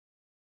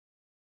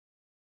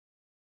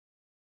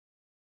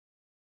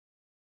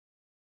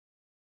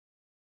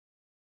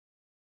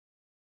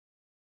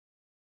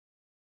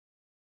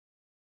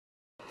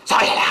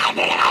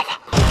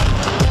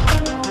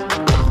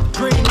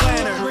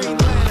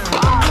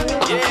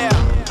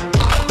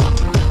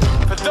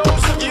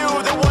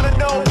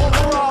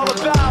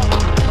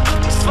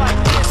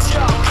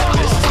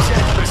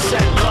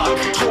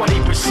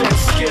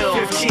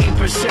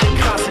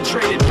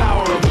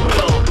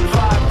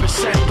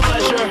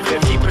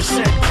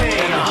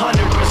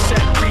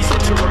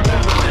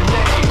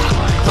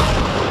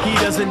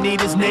need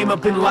his name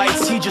up in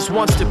lights, he just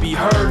wants to be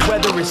heard.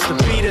 Whether it's the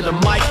beat or the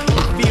mic,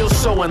 he feels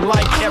so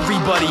unlike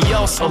everybody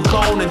else,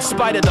 alone. In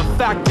spite of the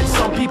fact that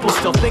some people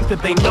still think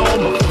that they know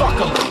him, but fuck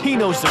him, he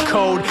knows the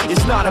code.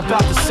 It's not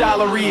about the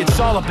salary, it's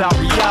all about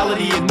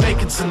reality and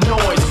making some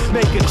noise,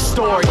 making a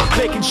story,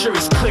 making sure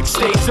his click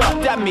stays up.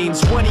 That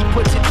means when he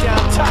puts it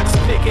down, Tox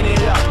picking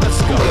it up.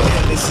 Let's go. Who the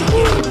hell is he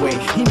anyway?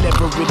 He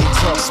never really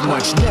talks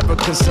much, never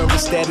concerned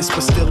with status,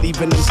 but still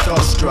even him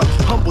starstruck.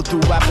 Humble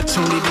through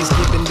opportunities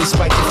given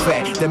despite the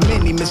fact that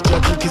many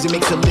misjudge him cause he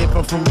makes a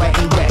living from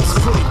writing raps.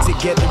 Put it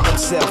together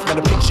himself, got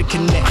a picture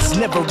connects,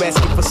 never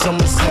asking for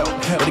someone's help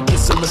or to get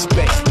some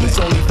respect. He's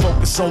only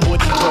focused on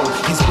what he wrote,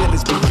 his will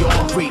is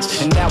beyond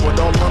reach, and now it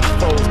all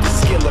unfolds, the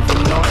skill of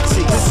an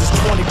artist. This is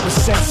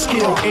 20%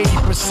 skill,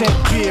 80%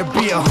 fear,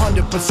 be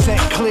 100%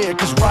 clear,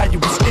 cause Ryu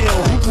was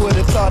ill. Who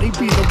would've thought he'd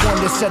be the one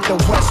that set the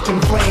West in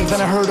flames?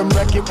 And I heard him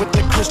wreck it with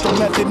the crystal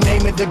method,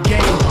 name of the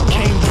game.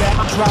 Came back,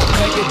 dropped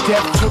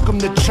Megadeth, took him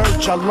to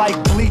church. I like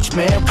Bleach,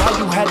 man.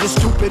 Ryu had the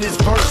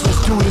stupidest verse, this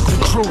dude is the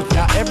truth.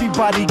 Now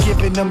everybody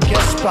giving them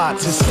guest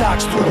spots and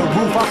stocks through the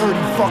roof. I heard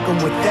he fucking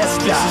with that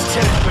stock.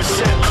 This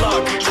is 10%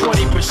 luck,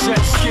 20%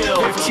 skill,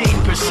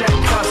 15%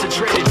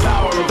 concentrated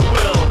power of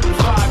will,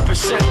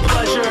 5%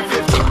 pleasure,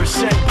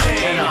 50%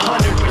 pain, and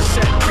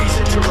 100%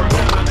 reason to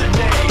remember the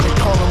name. They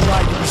call him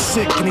Ryu, he's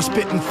sick and he's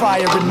spitting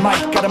fire. And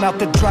Mike got him out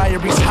the dryer,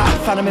 he's hot.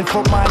 Found him in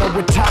Fort Minor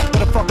with top,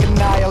 but a fucking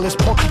nihilist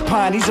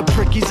porcupine. He's a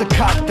prick, he's a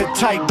cop. The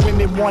type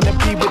women wanna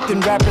be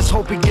within rappers,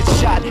 hope he gets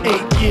shot.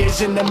 8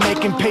 years in the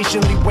making,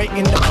 patiently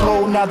waiting to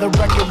blow. Now the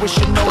record with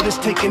notice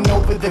taking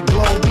over the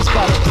globe. He's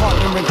got a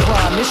partner in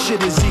crime, this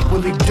shit is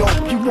equally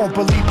dope. You won't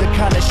believe the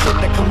kind of shit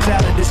that comes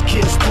out of this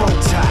kid's throat.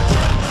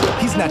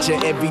 He's not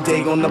your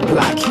everyday on the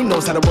block. He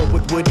knows how to work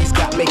with what he's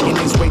got, making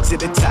his way to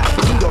the top.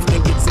 He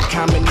often gets a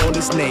comment on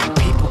his name.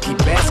 People keep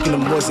asking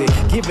him, was it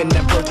given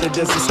that birth that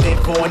doesn't stand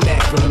for an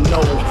acronym?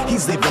 No,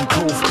 he's living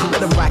proof.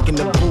 Let him rock in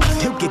the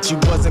booth. He'll get you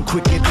buzzing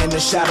quicker than a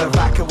shot of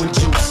vodka with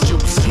juice.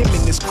 Him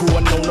and his crew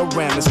are known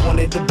around as one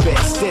of the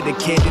best,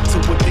 dedicated to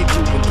what they do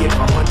and give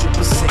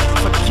 100%.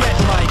 Forget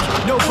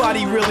Mike,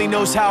 nobody really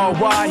knows how or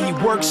why he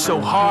works so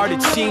hard.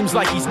 It seems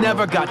like he's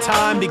never got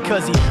time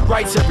because he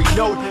writes every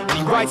note and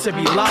he writes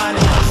every line. And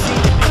I've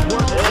seen him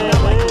work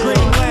like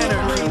Green Lantern.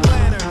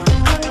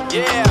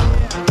 Yeah.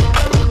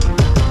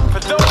 For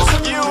those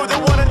of you that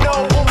wanna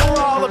know what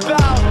we're all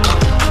about,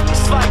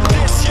 it's like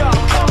this, y'all.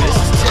 This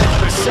is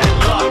 10%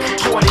 luck,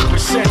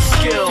 20%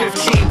 skill,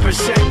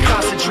 15%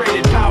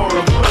 concentrated power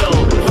of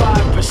will,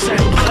 5%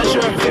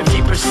 pleasure,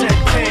 50%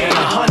 pain, and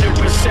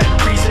 100%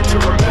 reason to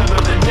remember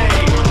the name.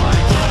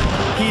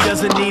 He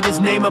doesn't need his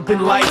name up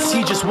in lights,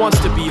 he just wants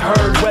to be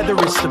heard. Whether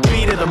it's the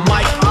beat or the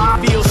mic,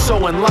 he feels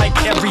so unlike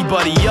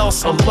everybody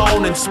else,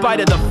 alone. In spite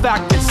of the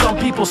fact that some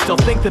people still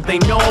think that they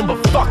know him, but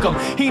fuck him,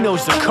 he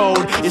knows the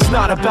code. It's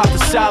not about the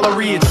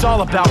salary, it's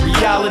all about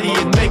reality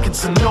and making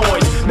some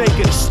noise,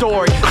 making a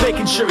story,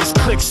 making sure his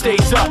click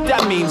stays up.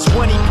 That means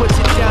when he puts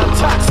it down,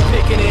 Tox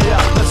picking it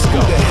up. Let's go.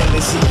 Who the hell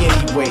is he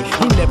anyway?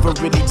 He never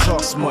really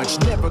talks much,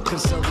 never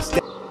concerned with